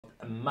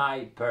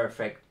my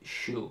perfect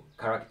shoe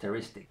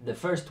characteristic. The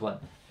first one,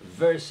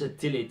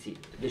 versatility.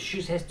 The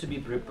shoes has to be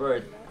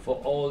prepared for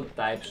all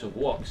types of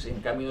walks.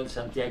 In Camino de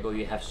Santiago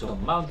you have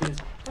some mountains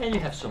and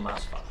you have some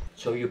asphalt.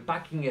 So you're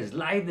packing as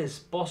light as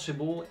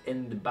possible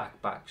in the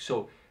backpack.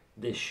 So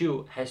the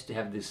shoe has to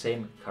have the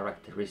same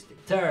characteristic.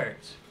 Third,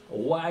 a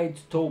wide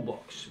toe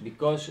box,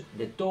 because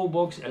the toe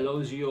box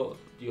allows your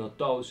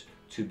toes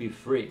to be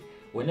free.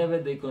 Whenever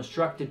they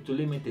construct it to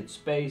limited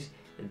space,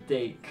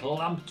 they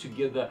clump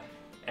together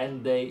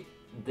and they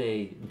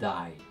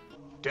die.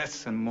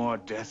 Death and more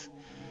death.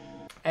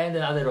 And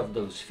another of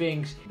those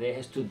things, they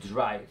has to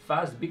dry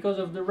fast because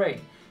of the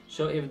rain.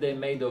 So if they're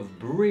made of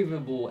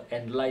breathable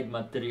and light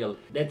material,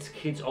 that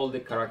hits all the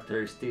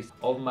characteristics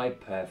of my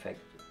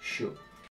perfect shoe.